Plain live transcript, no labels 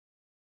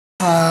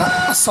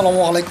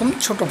আসসালামু আলাইকুম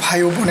ছোট ভাই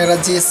ও বোনেরা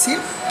জিএসসি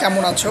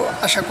কেমন আছো?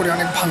 আশা করি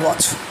অনেক ভালো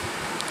আছো।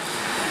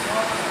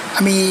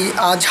 আমি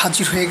আজ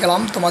হাজির হয়ে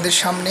গেলাম তোমাদের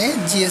সামনে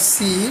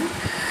জিএসসির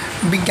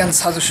বিজ্ঞান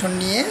সাজেশন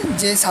নিয়ে।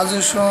 যে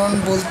সাজেশন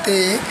বলতে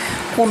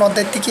কোন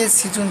অধ্যায় থেকে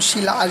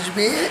সৃজনশীল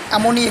আসবে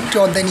এমনই একটি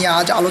অধ্যায় নিয়ে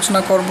আজ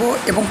আলোচনা করব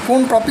এবং কোন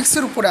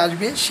টপিক্সের উপরে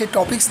আসবে সেই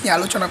টপিক্স নিয়ে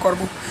আলোচনা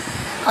করব।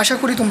 আশা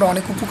করি তোমরা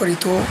অনেক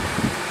উপকারিত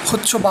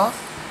হচ্ছ বা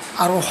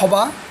আরও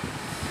হবা।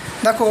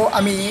 দেখো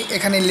আমি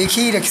এখানে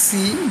লিখেই রাখছি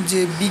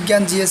যে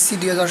বিজ্ঞান জিএসসি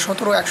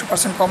 2017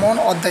 100% কমন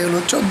অধ্যায় হলো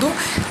 14।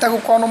 দেখো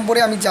ক নম্বরে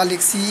আমি যা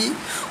লিখছি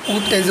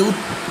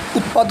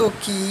উৎপাদক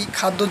কী,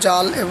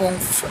 খাদ্যজাল এবং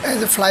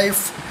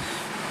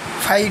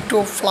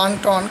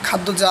ফাইটোপ্লাঙ্কটন,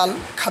 খাদ্যজাল,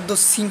 খাদ্য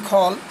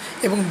শৃঙ্খল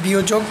এবং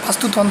বিয়োজক,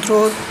 বাস্তুতন্ত্র,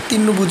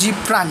 তৃণভোজী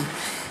প্রাণী।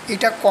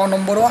 এটা ক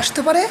নম্বরও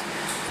আসতে পারে,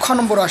 খ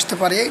নম্বরও আসতে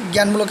পারে।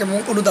 জ্ঞানমূলক এবং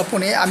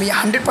অনুধাবনে আমি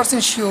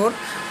 100% শিওর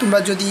তোমরা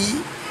যদি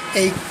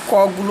এই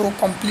কগুলো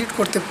কমপ্লিট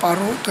করতে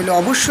পারো তাহলে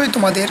অবশ্যই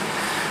তোমাদের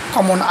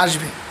কমন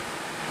আসবে।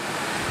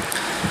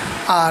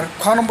 আর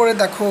খ নম্বরে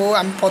দেখো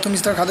আমি প্রথম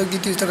স্তর খাদক,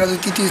 দ্বিতীয় স্তর খাদক,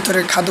 তৃতীয়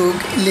স্তরের খাদক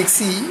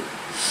লিখছি।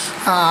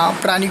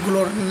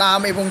 প্রাণীগুলোর নাম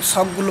এবং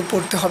ছকগুলো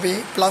পড়তে হবে,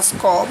 প্লাস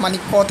ক মানে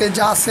কতে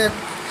যা আছে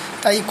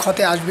তাই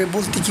খতে আসবে,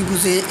 বলতে কি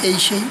বুঝে এই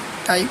সেই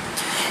তাই।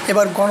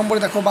 এবার গ নম্বরে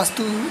দেখো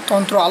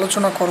বাস্তুতন্ত্র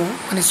আলোচনা করো,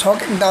 মানে ছক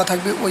দেওয়া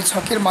থাকবে, ওই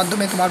ছকের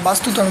মাধ্যমে তোমার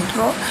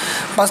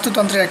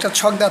বাস্তুতন্ত্রের একটা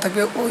ছক দেওয়া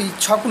থাকবে, ওই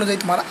ছক অনুযায়ী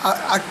তোমার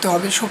আঁকতে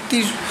হবে।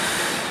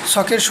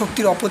 ছকের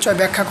শক্তির অপচয়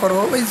ব্যাখ্যা করো,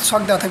 ওই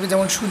ছক দেওয়া থাকবে,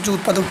 যেমন সূর্য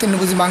উৎপাদক,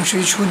 তৃণভোজী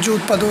মাংসই, সূর্য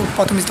উৎপাদক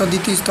প্রথম স্তর,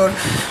 দ্বিতীয় স্তর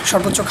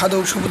সর্বোচ্চ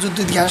খাদক, সবুজ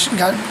উদ্ভিদ, ঘাস,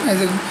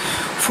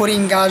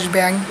 ফড়িং, ঘাস,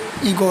 ব্যাং,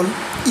 ঈগল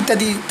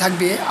ইত্যাদি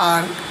থাকবে।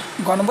 আর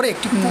গ নম্বরে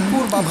একটি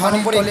পুকুর বা ঘ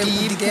নম্বরে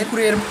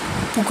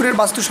পুকুরের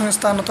বাস্তু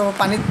সংস্থান অথবা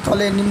পানির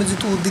তলে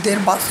নিমজ্জিত উদ্ভিদের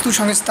বাস্তু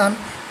সংস্থান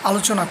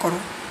আলোচনা করো,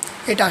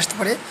 এটা আসতে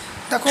পারে।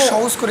 দেখো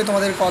সহজ করে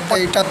তোমাদের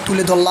অধ্যায় এটা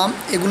তুলে ধরলাম,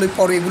 এগুলোই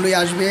পরে এগুলোই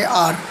আসবে।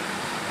 আর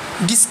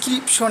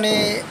ডিসক্রিপশনে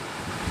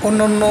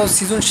অন্য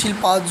সৃজনশীল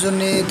পাওয়ার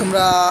জন্যে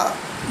তোমরা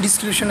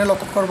ডিসক্রিপশনে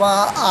লক্ষ্য করবা,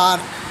 আর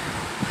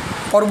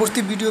পরবর্তী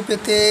ভিডিও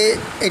পেতে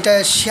এটা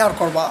শেয়ার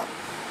করবা।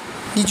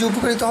 নিজে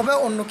উপকারিত হবে,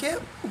 অন্যকে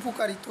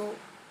উপকারিত